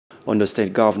Ondo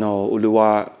State Governor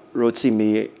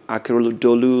Oluwarotimi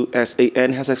Akeredolu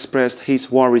SAN has expressed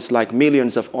his worries, like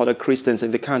millions of other Christians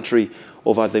in the country,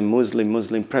 over the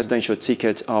Muslim presidential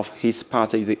ticket of his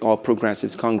party, the All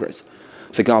Progressives Congress.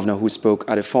 The governor, who spoke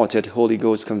at the 40th Holy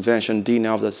Ghost Convention dinner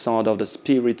of the Sword of the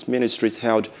Spirit Ministries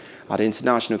held at the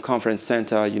International Conference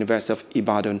Center, University of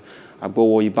Ibadan,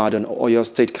 Ibadan, Ondo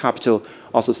State capital,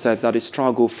 also said that the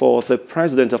struggle for the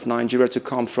president of Nigeria to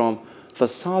come from the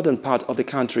southern part of the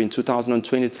country in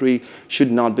 2023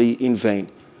 should not be in vain.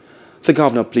 The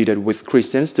governor pleaded with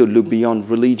Christians to look beyond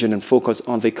religion and focus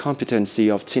on the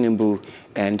competency of Tinubu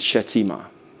and Shettima.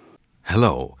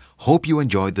 Hello, hope you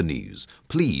enjoyed the news.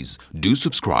 Please do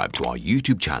subscribe to our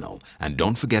YouTube channel and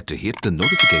don't forget to hit the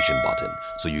notification button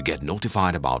so you get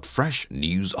notified about fresh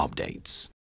news updates.